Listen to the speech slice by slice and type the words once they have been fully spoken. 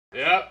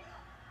Yep.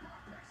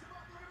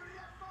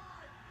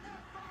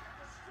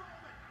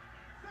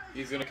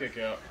 He's gonna kick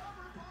out.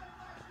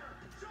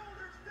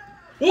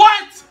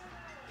 What?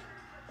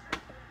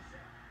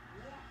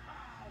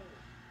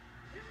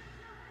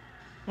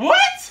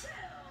 What?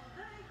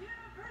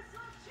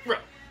 Bro.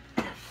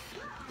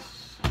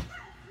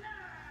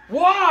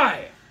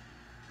 Why?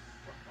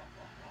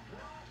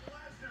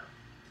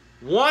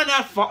 One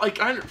F5, like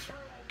I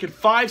get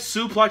 5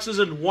 suplexes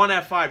and 1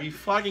 F5. You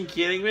fucking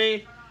kidding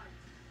me?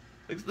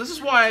 Like, this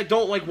is why I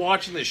don't like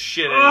watching this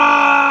shit anymore.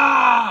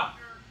 Ah!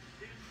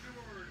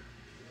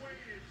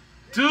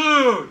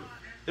 Dude!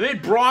 It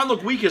made Braun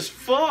look weak as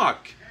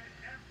fuck.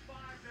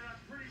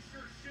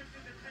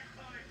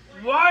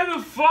 Why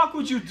the fuck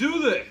would you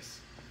do this?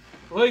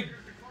 Like,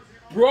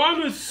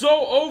 Braun is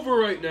so over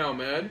right now,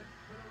 man.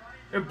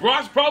 And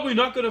Brock's probably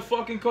not gonna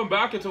fucking come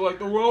back until like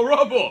the Royal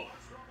Rumble.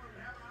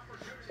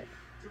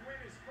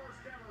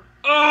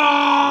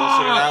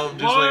 Oh,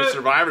 do like a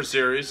Survivor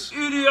Series.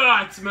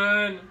 Idiots,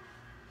 man.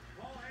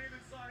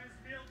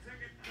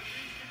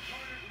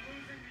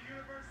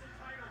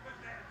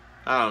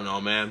 I don't know,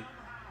 man.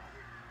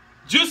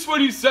 Just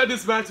when you said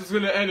this match was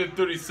going to end in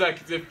 30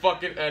 seconds, it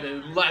fucking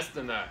ended in less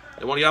than that.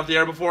 They want to get off the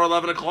air before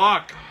 11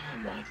 o'clock. Oh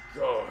my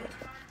god.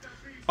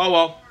 Oh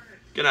well.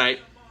 Good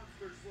night.